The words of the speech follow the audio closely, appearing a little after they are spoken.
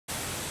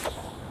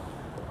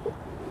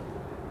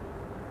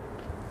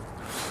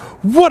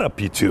What up,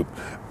 YouTube?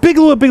 Big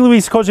Lou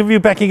East Coast Review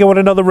back again with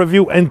another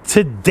review, and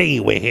today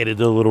we're here to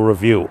do a little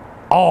review.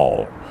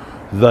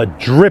 The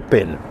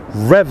Drpn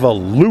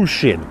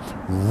Revolution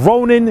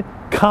Ronin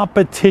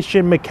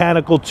Competition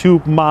Mechanical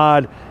Tube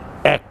Mod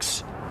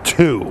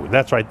X2.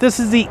 That's right, this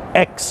is the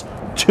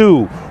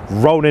X2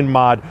 Ronin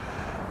mod,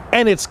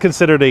 and it's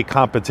considered a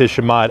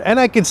competition mod, and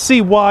I can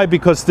see why,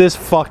 because this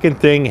fucking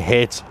thing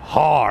hits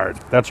hard.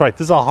 That's right,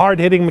 this is a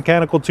hard-hitting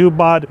mechanical tube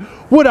mod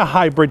with a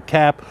hybrid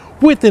cap,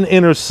 with an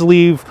inner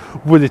sleeve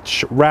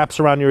which wraps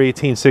around your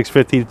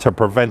 18650 to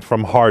prevent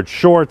from hard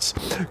shorts.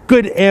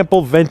 Good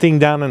ample venting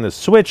down in the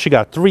switch. You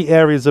got 3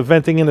 areas of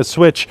venting in the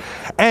switch,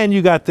 and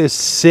you got this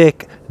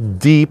sick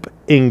deep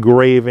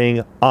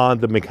engraving on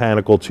the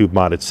mechanical tube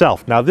mod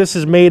itself. Now this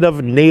is made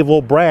of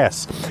Naval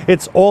brass.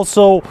 It's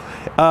also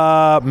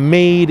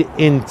made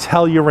in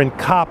Tellurium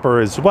copper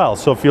as well.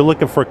 So if you're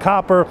looking for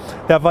copper,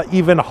 they have an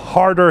even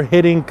harder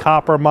hitting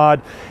copper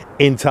mod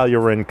in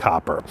Tellurium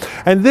copper.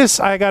 And this,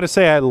 I gotta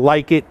say, I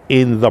like it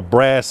in the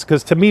brass,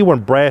 because to me,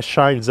 when brass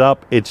shines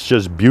up, it's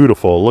just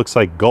beautiful. It looks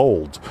like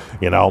gold,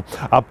 you know.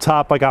 Up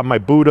top, I got my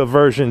Buddha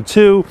version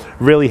 2.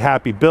 Really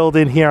happy build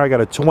in here. I got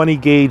a 20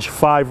 gauge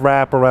 5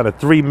 wrap around a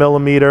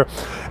 3mm,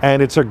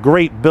 and it's a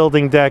great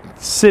building deck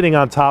sitting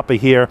on top of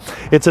here.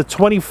 It's a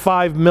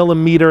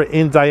 25mm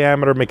in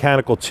diameter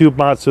mechanical tube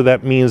mod, so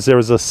that means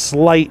there's a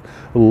slight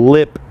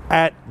lip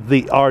at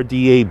the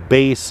RDA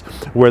base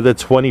where the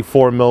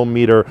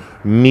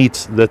 24mm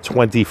meets the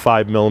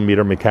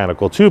 25mm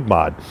mechanical tube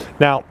mod.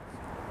 Now,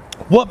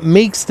 what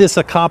makes this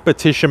a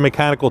competition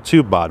mechanical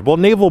tube mod? Well,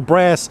 Naval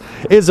brass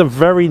is a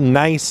very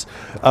nice,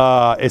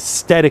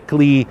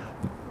 aesthetically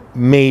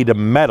made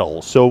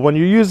metal. So when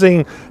you're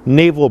using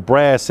Naval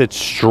brass, it's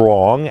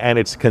strong and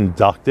it's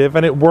conductive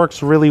and it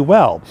works really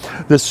well.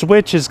 The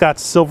switch has got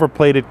silver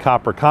plated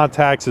copper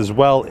contacts as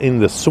well in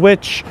the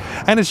switch,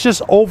 and it's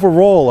just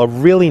overall a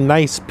really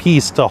nice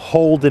piece to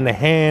hold in the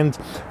hand,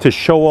 to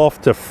show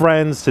off to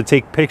friends, to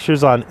take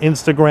pictures on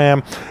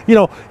Instagram. You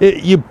know,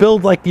 you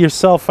build like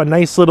yourself a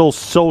nice little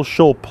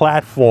social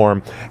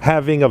platform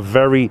having a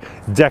very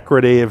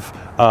decorative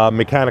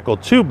mechanical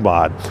tube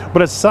mod.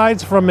 But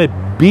aside from it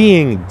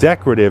being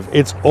decorative,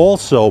 it's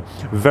also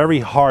very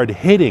hard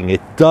hitting.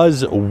 It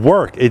does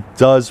work, it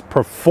does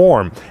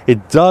perform,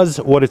 it does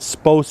what it's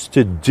supposed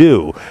to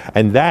do,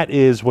 and that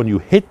is when you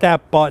hit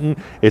that button,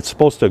 it's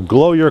supposed to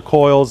glow your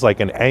coils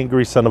like an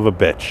angry son of a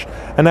bitch,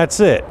 and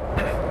that's it.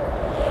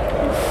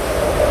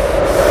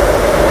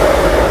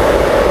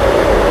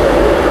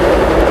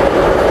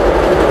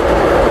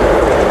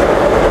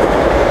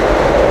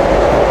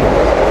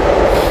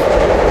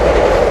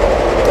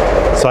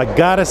 So I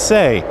gotta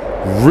say,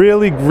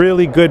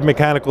 really good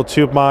mechanical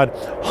tube mod.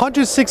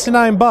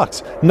 169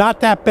 bucks, not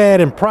that bad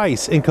in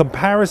price in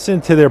comparison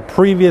to their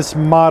previous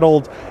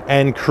modeled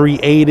and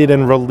created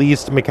and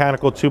released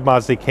mechanical tube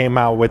mods they came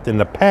out with in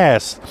the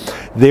past.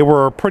 They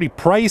were pretty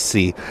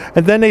pricey,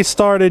 and then they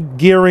started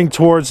gearing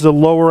towards the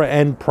lower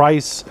end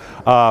price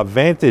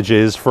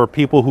vantages for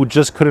people who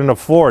just couldn't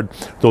afford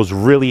those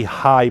really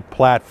high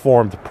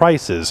platformed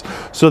prices.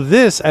 So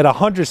this at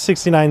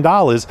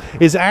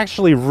 $169 is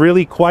actually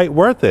really quite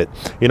worth it.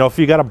 You know, if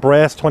you got a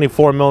brass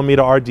 24mm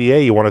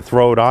RDA, you want to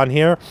throw it on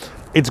here,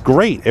 it's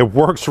great. It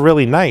works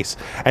really nice.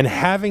 And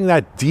having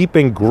that deep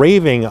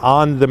engraving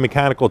on the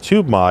mechanical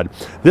tube mod,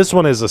 this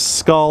one is a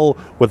skull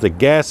with a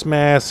gas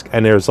mask,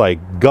 and there's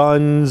like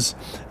guns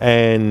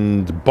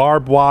and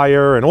barbed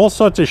wire and all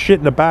sorts of shit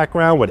in the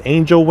background with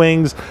angel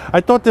wings. I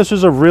thought this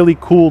was a really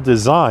cool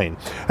design.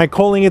 And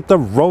calling it the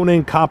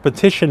Ronin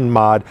competition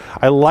mod,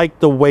 I like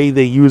the way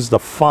they use the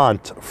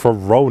font for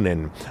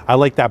Ronin. I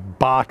like that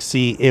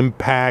boxy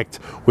impact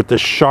with the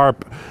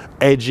sharp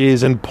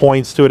edges and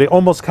points to it. It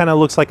almost kind of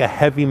looks like a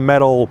heavy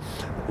metal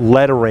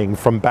lettering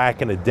from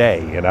back in the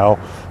day, you know.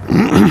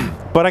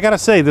 But I gotta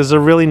say, this is a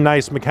really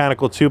nice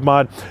mechanical tube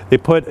mod. They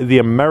put the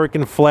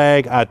American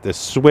flag at the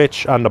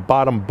switch on the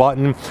bottom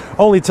button,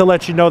 only to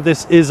let you know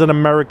this is an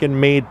American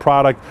made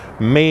product,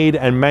 made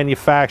and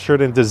manufactured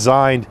and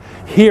designed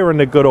here in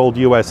the good old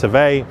US of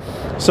A.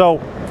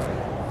 So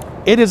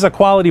it is a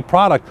quality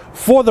product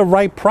for the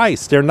right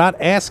price. They're not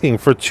asking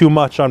for too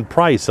much on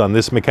price on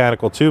this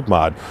mechanical tube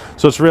mod.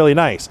 So it's really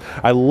nice.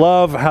 I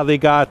love how they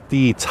got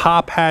the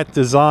top hat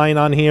design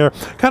on here.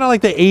 Kind of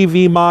like the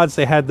AV mods,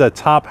 they had the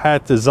top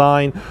hat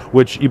design,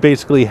 which you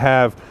basically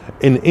have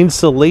an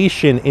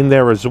insulation in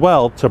there as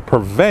well to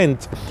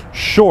prevent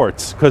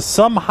shorts, because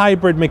some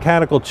hybrid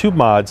mechanical tube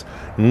mods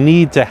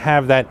need to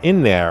have that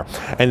in there,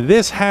 and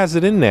this has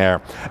it in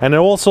there. And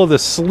also the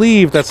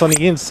sleeve that's on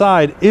the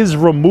inside is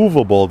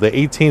removable. The the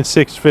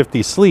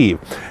 18650 sleeve.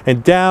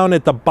 And down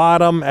at the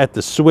bottom at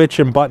the switch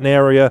and button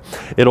area,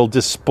 it'll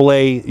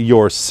display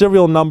your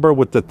serial number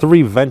with the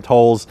 3 vent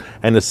holes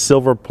and a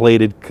silver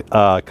plated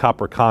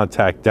copper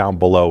contact down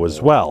below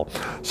as well.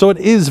 So it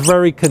is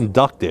very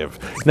conductive.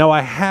 Now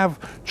I have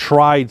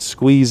tried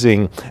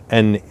squeezing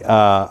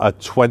a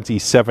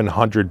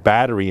 2700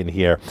 battery in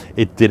here.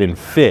 It didn't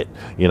fit,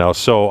 you know,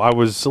 so I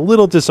was a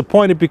little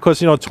disappointed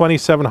because, you know,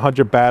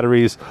 2700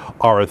 batteries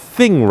are a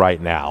thing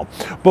right now.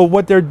 But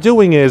what they're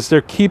doing is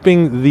they're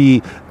keeping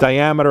the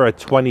diameter at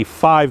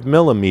 25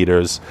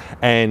 millimeters,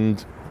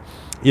 and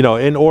you know,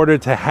 in order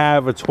to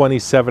have a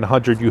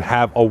 2700, you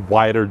have a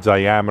wider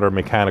diameter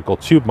mechanical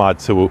tube mod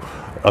to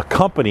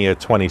accompany a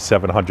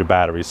 2700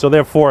 battery. So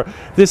therefore,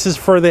 this is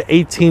for the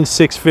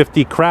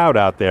 18650 crowd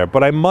out there.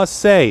 But I must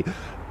say,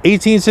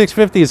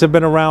 18650s have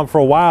been around for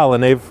a while,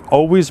 and they've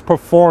always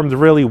performed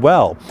really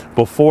well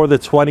before the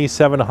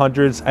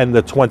 2700s and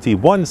the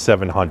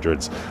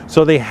 21700s.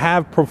 So they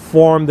have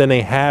performed, and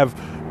they have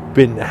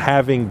been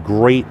having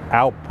great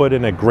output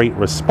and a great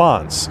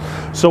response.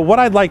 So what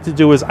I'd like to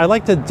do is I'd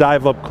like to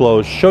dive up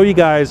close, show you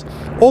guys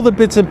all the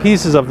bits and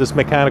pieces of this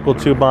mechanical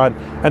tube mod,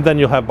 and then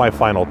you'll have my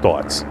final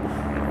thoughts.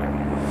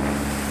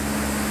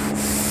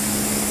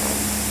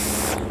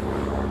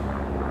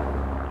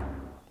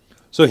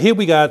 So here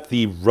we got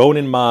the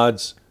Ronin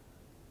mods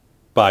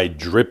by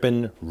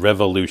Drpn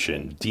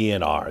Revolution,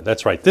 DNR.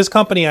 That's right, this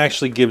company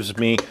actually gives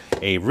me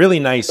a really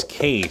nice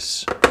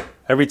case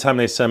every time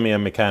they send me a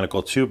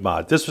mechanical tube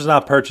mod. This was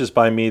not purchased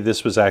by me.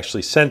 This was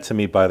actually sent to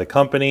me by the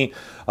company.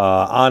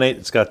 On it,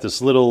 it's got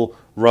this little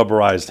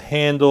rubberized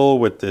handle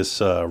with this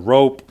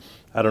rope.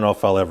 I don't know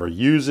if I'll ever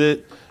use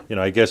it. You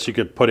know, I guess you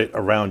could put it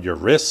around your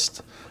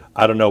wrist.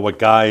 I don't know what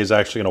guy is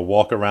actually going to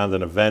walk around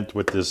an event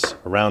with this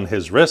around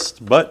his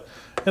wrist, but,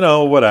 you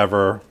know,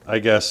 whatever. I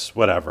guess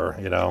whatever,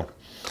 you know.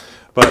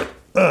 But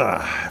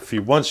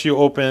once you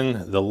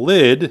open the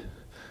lid,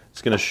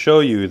 it's going to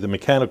show you the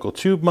mechanical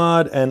tube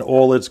mod and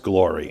all its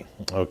glory,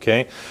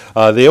 okay?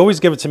 They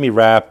always give it to me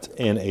wrapped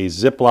in a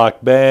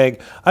Ziploc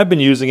bag. I've been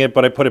using it,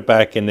 but I put it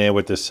back in there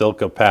with the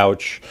Silka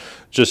pouch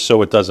just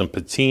so it doesn't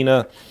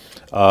patina.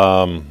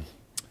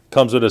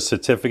 Comes with a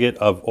certificate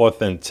of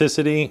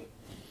authenticity.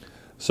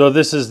 So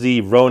this is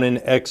the Ronin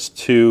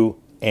X2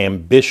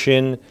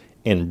 Ambition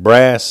in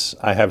brass.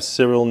 I have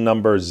serial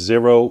number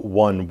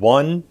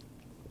 011.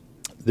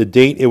 The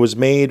date it was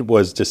made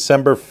was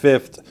December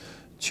 5th,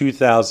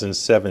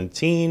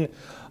 2017.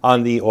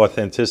 On the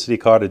authenticity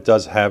card, it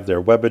does have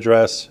their web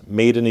address,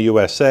 made in the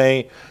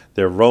USA,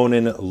 their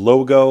Ronin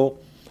logo,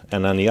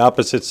 and on the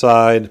opposite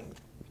side,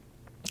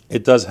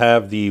 it does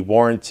have the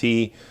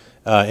warranty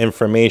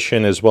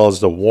information as well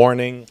as the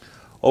warning.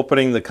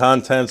 Opening the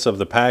contents of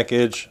the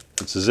package,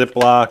 it's a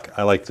Ziploc.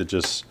 I like to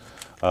just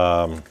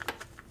kind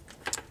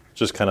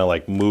of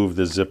like move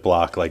the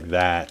Ziploc like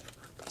that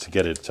to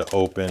get it to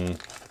open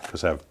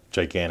because I have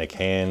gigantic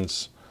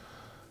hands.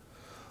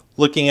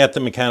 Looking at the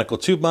mechanical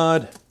tube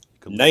mod,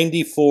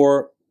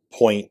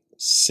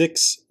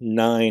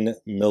 94.69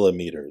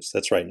 millimeters.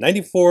 That's right,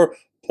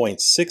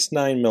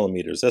 94.69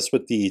 millimeters. That's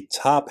with the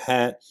top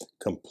hat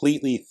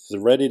completely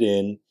threaded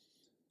in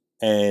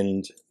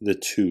and the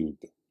tube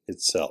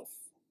itself.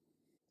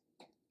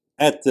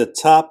 At the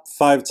top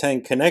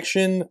 510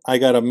 connection, I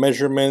got a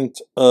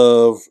measurement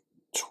of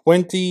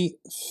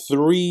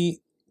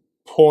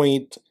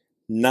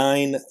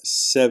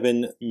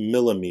 23.97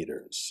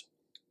 millimeters.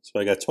 So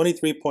I got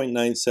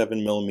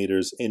 23.97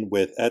 millimeters in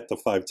width at the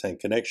 510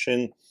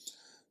 connection.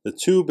 The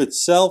tube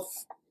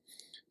itself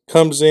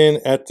comes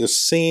in at the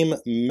same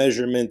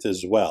measurement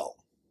as well.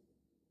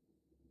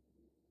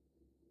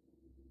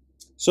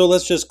 So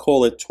let's just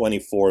call it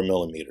 24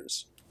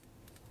 millimeters.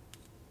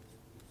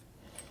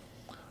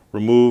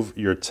 Remove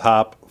your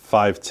top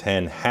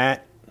 510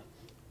 hat.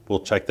 We'll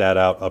check that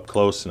out up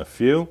close in a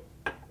few.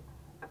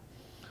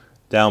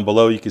 Down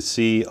below you can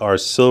see our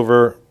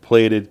silver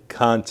plated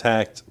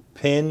contact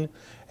pin,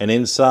 and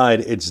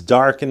inside it's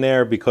dark in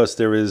there because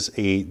there is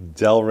a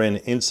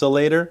Tellurium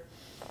insulator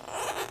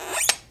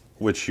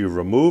which you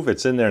remove.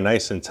 It's in there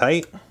nice and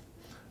tight.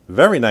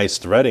 Very nice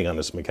threading on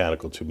this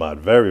mechanical tube mod.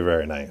 Very,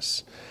 very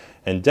nice.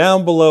 And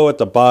down below at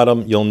the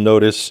bottom you'll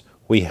notice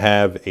we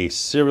have a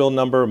serial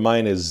number.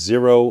 Mine is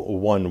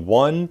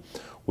 011.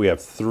 We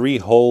have 3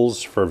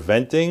 holes for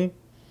venting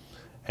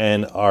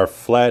and our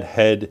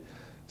flathead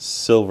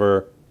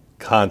silver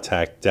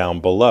contact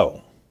down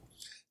below.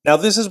 Now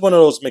this is one of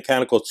those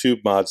mechanical tube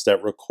mods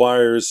that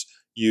requires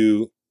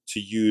you to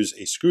use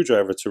a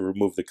screwdriver to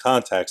remove the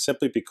contact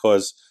simply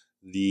because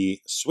the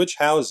switch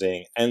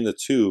housing and the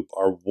tube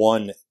are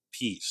one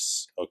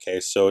piece. Okay,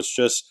 so it's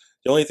just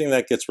the only thing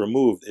that gets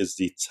removed is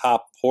the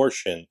top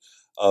portion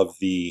of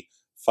the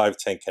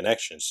 510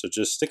 connection. So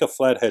just stick a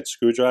flathead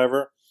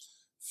screwdriver,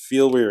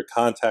 feel where your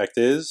contact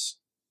is,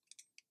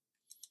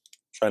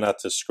 try not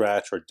to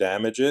scratch or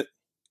damage it.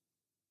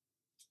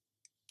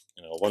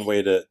 You know, one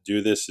way to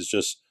do this is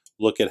just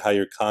look at how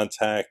your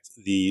contact,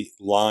 the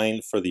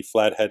line for the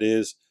flathead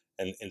is,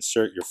 and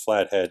insert your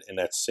flathead in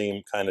that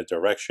same kind of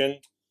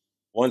direction.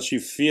 Once you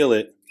feel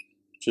it,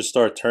 just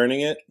start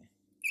turning it.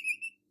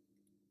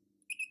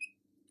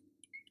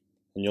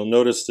 And you'll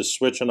notice the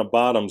switch on the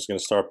bottom is going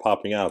to start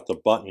popping out. The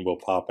button will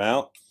pop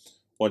out.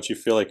 Once you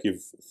feel like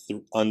you've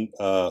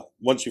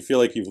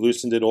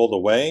loosened it all the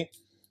way,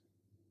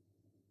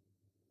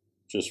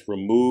 just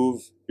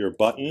remove your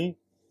button.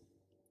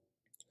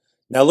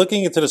 Now,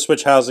 looking into the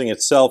switch housing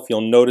itself,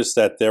 you'll notice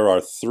that there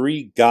are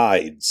 3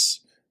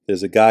 guides.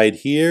 There's a guide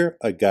here,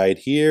 a guide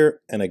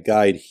here, and a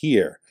guide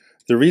here.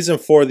 The reason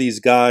for these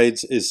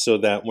guides is so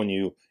that when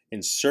you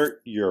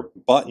insert your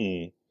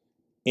button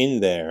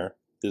in there,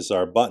 this is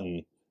our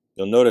button,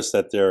 you'll notice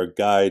that there are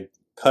guide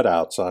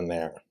cutouts on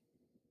there.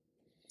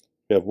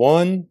 We have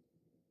 1,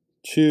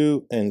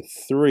 2, and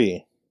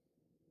 3.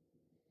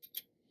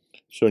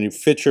 So when you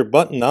fit your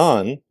button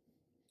on, you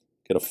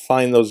got to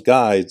find those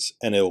guides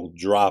and it will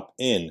drop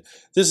in.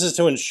 This is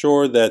to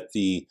ensure that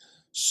the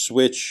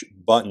switch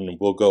button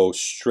will go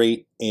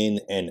straight in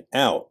and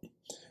out. And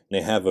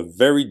they have a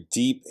very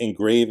deep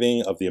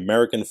engraving of the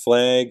American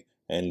flag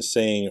and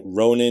saying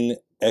Ronin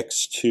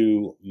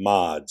X2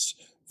 mods.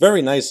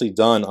 Very nicely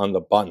done on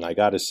the button, I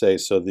gotta say.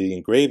 So the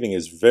engraving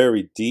is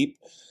very deep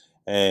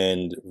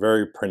and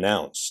very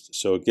pronounced.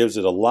 So it gives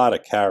it a lot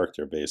of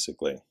character,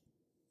 basically.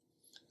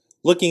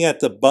 Looking at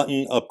the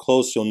button up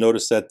close, you'll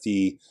notice that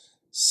the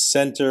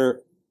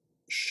center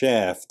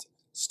shaft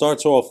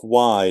starts off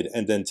wide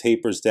and then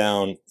tapers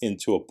down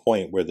into a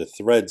point where the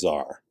threads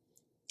are.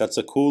 That's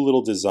a cool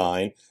little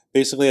design.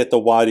 Basically at the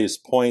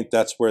widest point,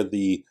 that's where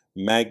the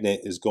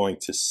magnet is going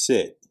to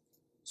sit.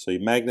 So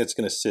your magnet's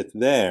going to sit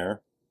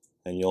there,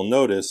 and you'll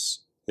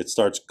notice it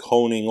starts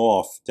coning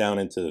off down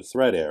into the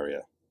thread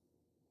area.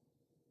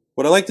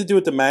 What I like to do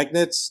with the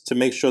magnets to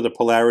make sure the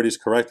polarity is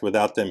correct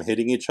without them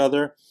hitting each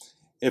other,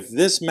 if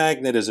this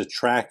magnet is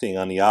attracting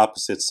on the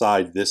opposite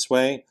side this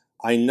way,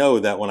 I know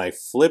that when I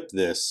flip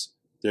this,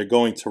 they're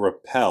going to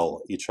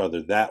repel each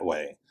other that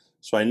way.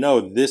 So I know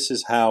this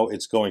is how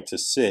it's going to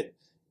sit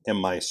in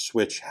my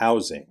switch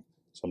housing.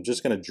 So I'm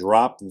just going to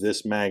drop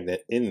this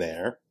magnet in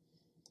there,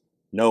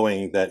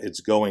 knowing that it's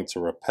going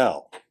to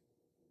repel.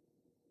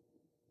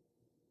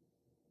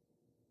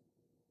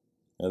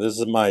 Now this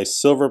is my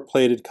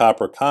silver-plated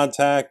copper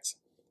contact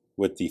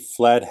with the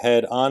flat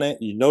head on it.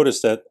 You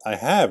notice that I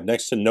have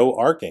next to no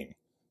arcing.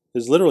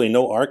 There's literally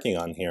no arcing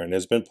on here, and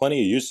there's been plenty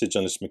of usage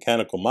on this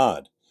mechanical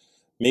mod.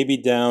 Maybe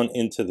down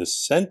into the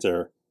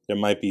center, there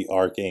might be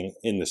arcing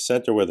in the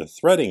center where the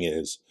threading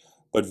is,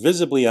 but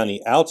visibly on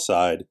the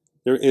outside,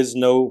 there is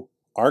no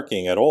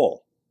arcing at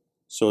all.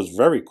 So it's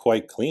very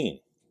quite clean.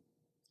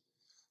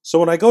 So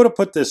when I go to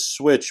put this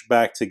switch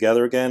back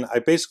together again, I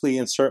basically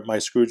insert my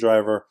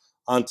screwdriver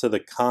onto the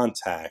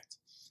contact.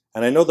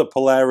 And I know the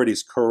polarity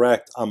is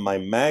correct on my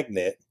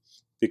magnet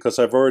because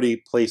I've already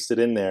placed it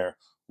in there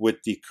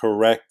with the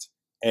correct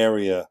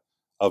area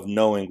of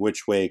knowing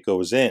which way it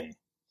goes in.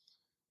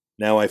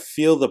 Now I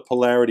feel the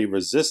polarity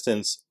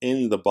resistance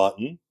in the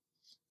button.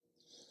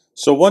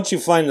 So once you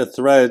find the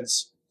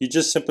threads, you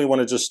just simply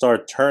want to just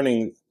start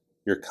turning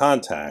your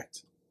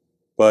contact.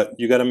 But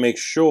you got to make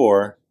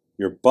sure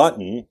your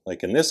button,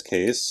 like in this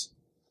case,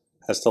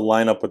 has to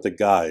line up with the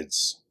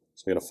guides.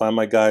 So I got to find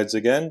my guides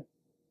again.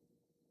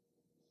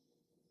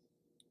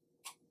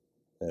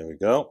 There we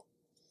go.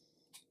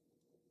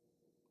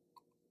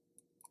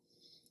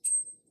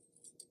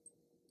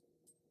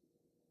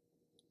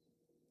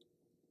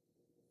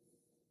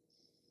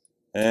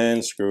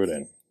 And screw it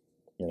in.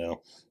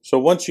 So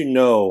once you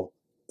know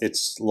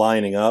it's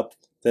lining up,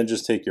 then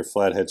just take your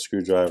flathead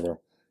screwdriver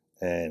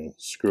and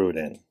screw it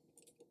in.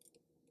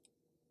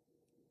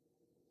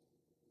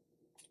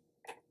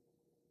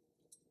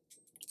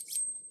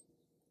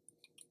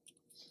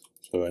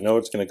 So I know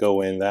it's going to go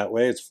in that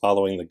way. It's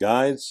following the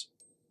guides.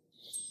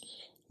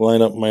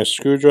 Line up my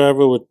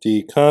screwdriver with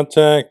the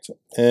contact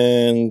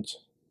and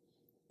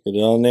get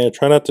it on there.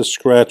 Try not to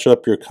scratch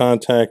up your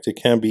contact. It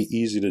can be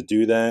easy to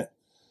do that.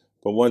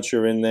 But once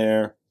you're in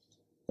there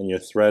and you're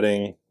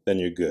threading, then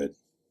you're good.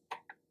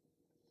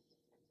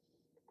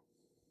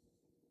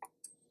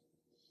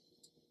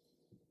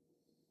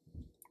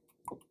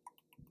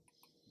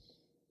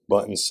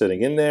 Button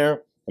sitting in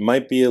there. It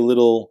might be a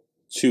little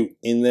too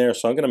in there,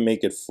 so I'm going to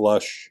make it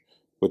flush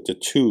with the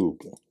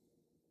tube.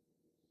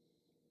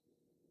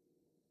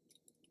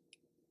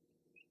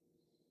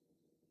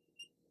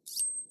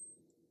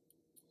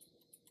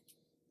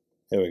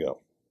 There we go.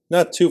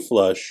 Not too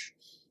flush,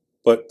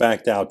 but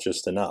backed out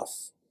just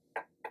enough.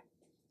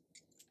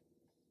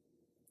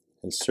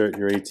 Insert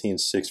your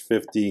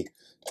 18650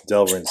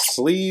 Delrin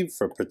sleeve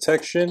for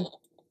protection.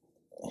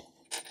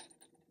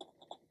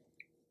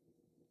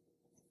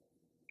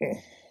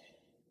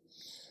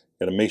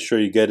 Got to make sure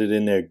you get it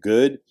in there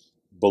good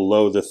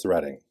below the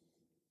threading.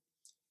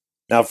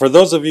 Now for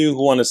those of you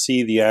who want to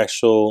see the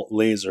actual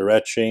laser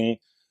etching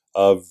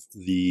of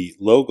the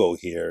logo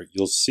here,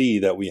 you'll see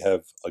that we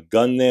have a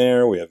gun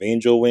there, we have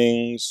angel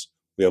wings,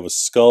 we have a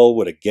skull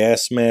with a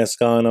gas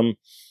mask on them.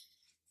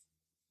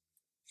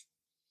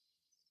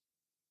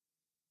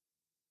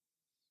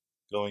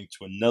 Going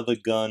to another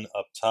gun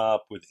up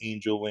top with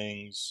angel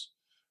wings.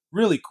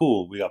 Really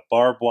cool. We got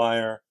barbed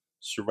wire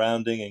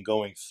surrounding and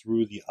going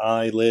through the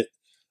eyelet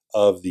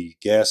of the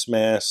gas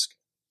mask.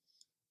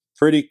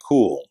 Pretty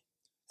cool.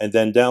 And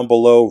then down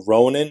below,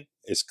 Ronin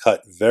is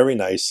cut very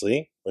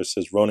nicely, where it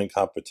says Ronin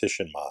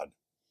Competition Mod.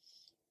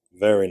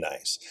 Very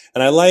nice.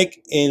 And I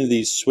like in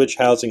the switch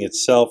housing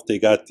itself, they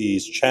got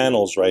these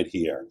channels right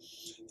here.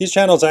 These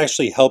channels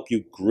actually help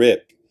you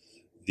grip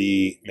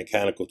the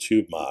mechanical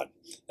tube mod.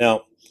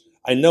 Now,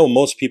 I know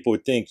most people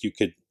would think you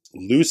could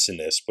loosen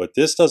this, but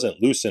this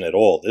doesn't loosen at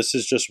all. This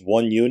is just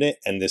one unit,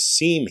 and this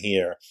seam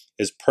here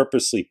is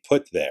purposely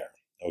put there.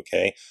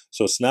 Okay,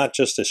 so it's not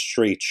just a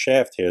straight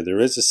shaft here. There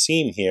is a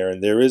seam here,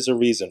 and there is a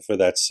reason for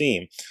that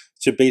seam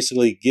to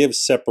basically give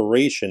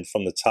separation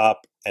from the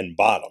top and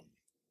bottom.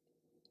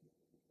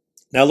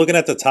 Now, looking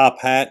at the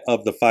top hat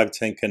of the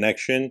 510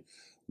 connection,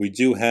 we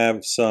do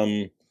have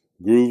some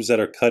grooves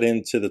that are cut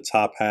into the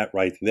top hat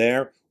right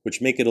there,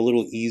 which make it a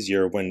little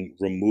easier when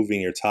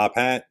removing your top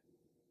hat.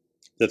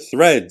 The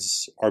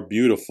threads are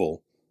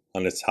beautiful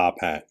on the top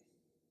hat.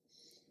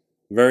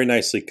 Very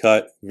nicely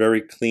cut,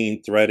 very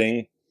clean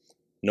threading.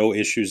 No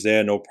issues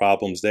there, no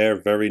problems there.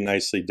 Very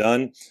nicely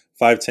done.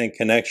 510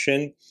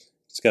 connection.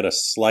 It's got a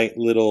slight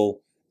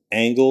little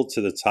angle to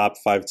the top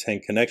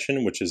 510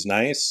 connection, which is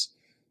nice.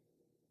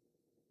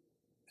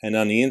 And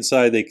on the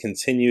inside, they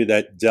continue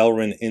that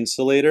Delrin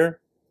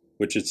insulator,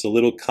 which it's a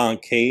little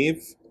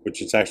concave,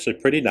 which is actually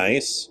pretty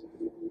nice.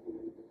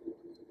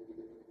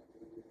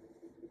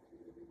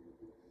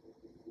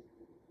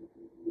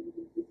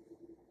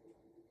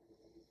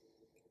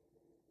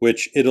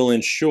 Which it'll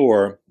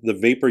ensure the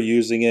vapor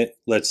using it,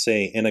 let's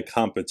say in a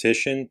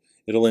competition,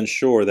 it'll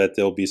ensure that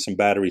there'll be some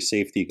battery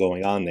safety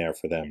going on there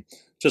for them.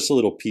 Just a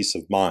little peace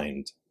of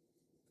mind.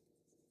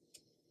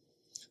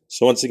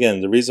 So once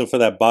again, the reason for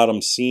that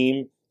bottom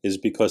seam is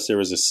because there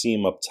is a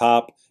seam up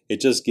top.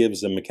 It just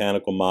gives the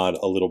mechanical mod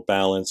a little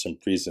balance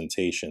and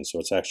presentation, so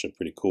it's actually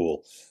pretty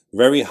cool.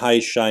 Very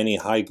high shiny,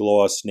 high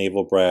gloss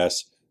naval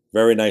brass,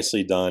 very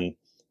nicely done,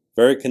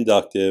 very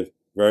conductive,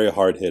 very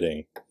hard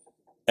hitting.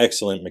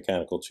 Excellent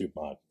mechanical tube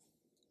mod.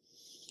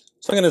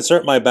 So I'm going to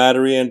insert my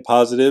battery in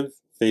positive,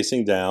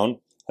 facing down.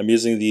 I'm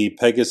using the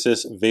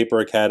Pegasus Vapor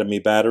Academy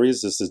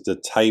batteries. This is the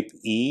Type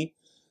E.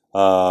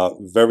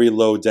 Very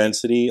low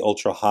density,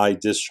 ultra high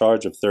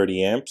discharge of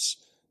 30 amps.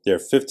 They're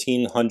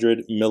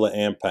 1500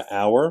 milliamp per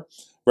hour.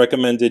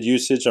 Recommended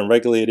usage on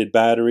regulated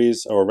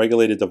batteries or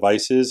regulated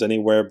devices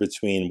anywhere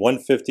between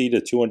 150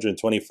 to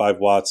 225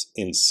 watts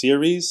in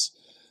series.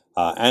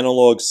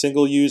 Analog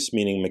single use,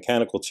 meaning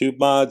mechanical tube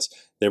mods,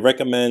 they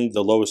recommend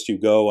the lowest you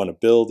go on a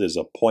build is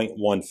a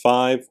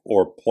 0.15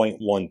 or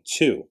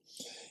 0.12.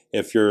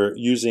 If you're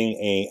using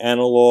an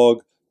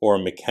analog or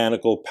a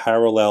mechanical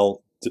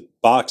parallel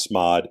box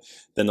mod,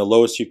 then the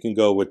lowest you can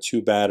go with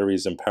two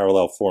batteries in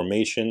parallel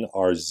formation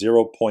are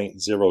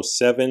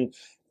 0.07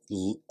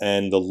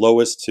 and the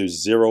lowest to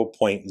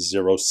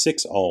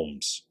 0.06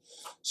 ohms.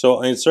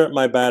 So I insert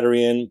my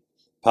battery in,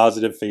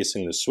 positive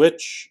facing the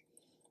switch,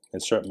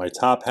 insert my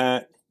top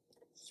hat,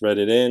 thread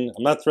it in.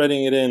 I'm not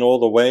threading it in all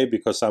the way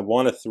because I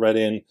want to thread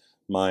in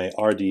my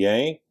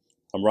RDA.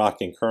 I'm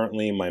rocking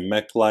currently my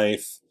Mech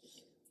Life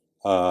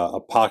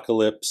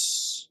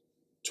Apocalypse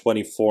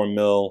 24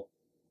 mil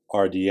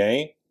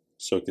RDA,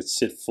 so it could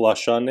sit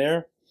flush on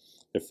there.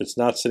 If it's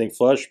not sitting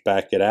flush,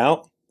 back it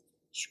out,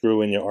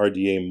 screw in your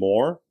RDA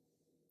more,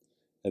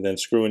 and then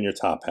screw in your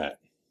top hat.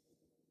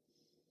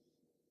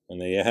 And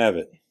there you have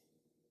it.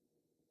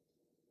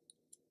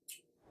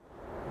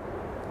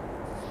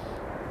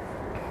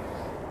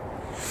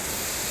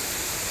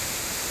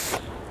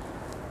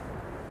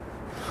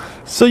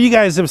 So you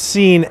guys have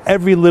seen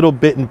every little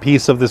bit and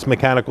piece of this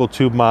mechanical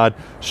tube mod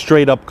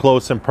straight up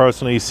close and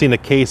personal. You've seen the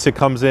case it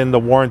comes in, the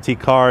warranty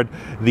card,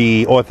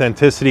 the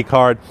authenticity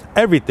card,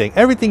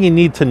 everything you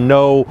need to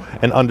know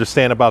and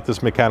understand about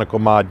this mechanical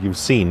mod you've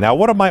seen. Now,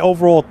 what are my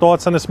overall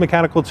thoughts on this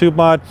mechanical tube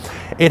mod?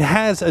 It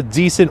has a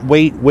decent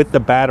weight with the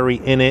battery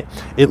in it.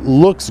 It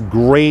looks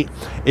great.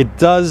 It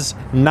does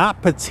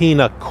not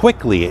patina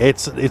quickly.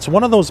 It's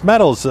one of those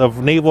metals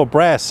of naval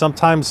brass.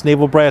 Sometimes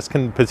naval brass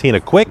can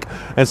patina quick,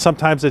 and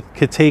sometimes it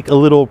could take a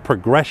little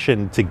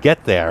progression to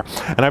get there.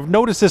 And I've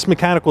noticed this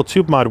mechanical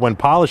tube mod when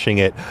polishing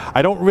it,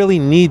 I don't really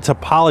need to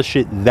polish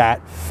it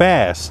that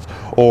fast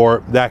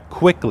or that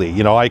quickly.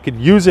 You know, I could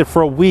use it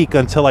for a week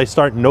until I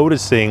start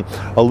noticing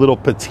a little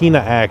patina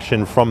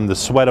action from the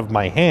sweat of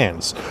my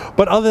hands.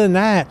 But other than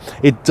that,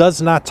 it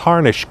does not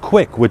tarnish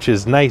quick, which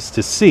is nice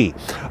to see.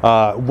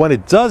 When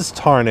it does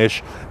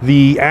tarnish,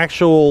 the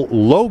actual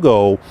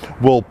logo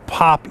will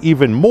pop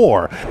even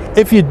more.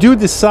 If you do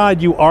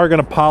decide you are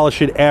going to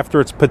polish it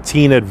after it's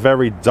patinaed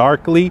very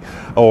darkly,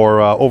 or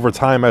over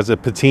time as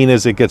it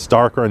patinas it gets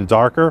darker and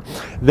darker,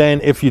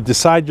 then if you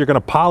decide you're going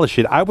to polish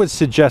it, I would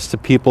suggest to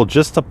people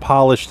just to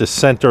polish the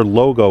center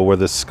logo where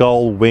the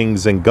skull,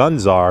 wings, and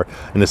guns are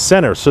in the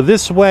center. So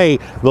this way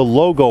the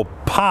logo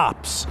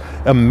pops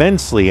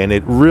immensely, and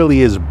it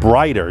really is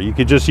brighter. You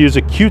could just use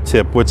a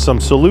Q-tip with some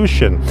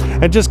solution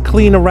and just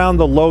clean around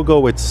the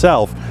logo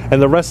itself,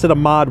 and the rest of the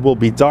mod will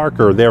be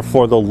darker,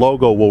 therefore the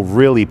logo will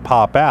really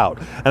pop out.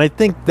 And I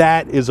think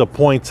that is a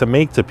point to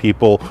make to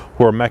people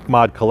who are mech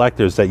mod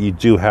collectors, that you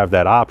do have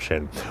that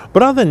option.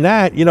 But other than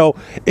that, you know,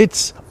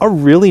 it's a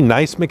really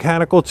nice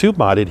mechanical tube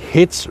mod. It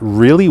hits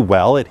really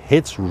well, it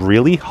hits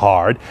really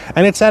hard,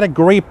 and it's at a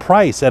great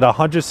price at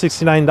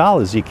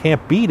 $169. You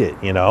can't beat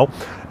it, you know.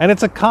 And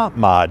it's a comp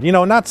mod. You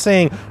know, not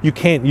saying you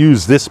can't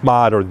use this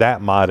mod or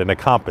that mod in a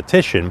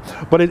competition,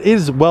 but it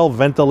is well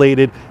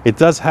ventilated. It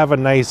does have a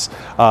nice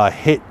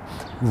hit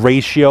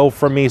ratio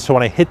for me, so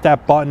when I hit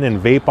that button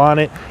and vape on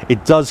it,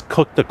 it does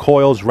cook the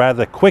coils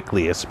rather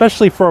quickly,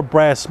 especially for a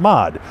brass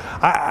mod.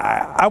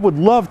 I would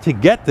love to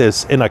get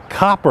this in a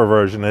copper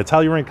version, a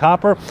Tellurium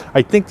copper.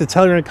 I think the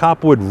Tellurium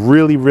copper would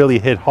really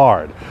hit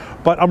hard.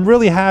 But I'm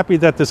really happy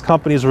that this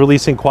company is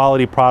releasing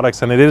quality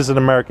products, and it is an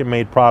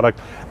American-made product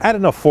at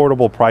an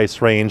affordable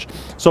price range.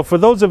 So for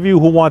those of you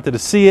who wanted to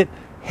see it,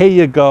 here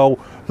you go,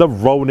 the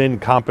Ronin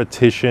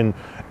Competition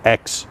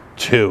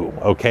X2,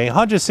 okay?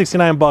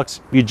 169 bucks,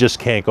 you just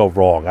can't go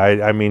wrong.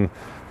 I mean,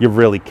 you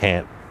really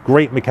can't.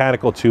 Great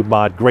mechanical tube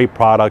mod, great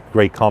product,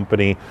 great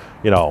company,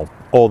 you know,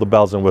 all the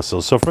bells and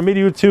whistles. So from me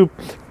to YouTube,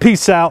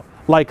 peace out,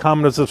 like,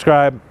 comment, and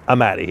subscribe.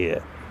 I'm out of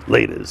here.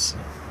 Laters.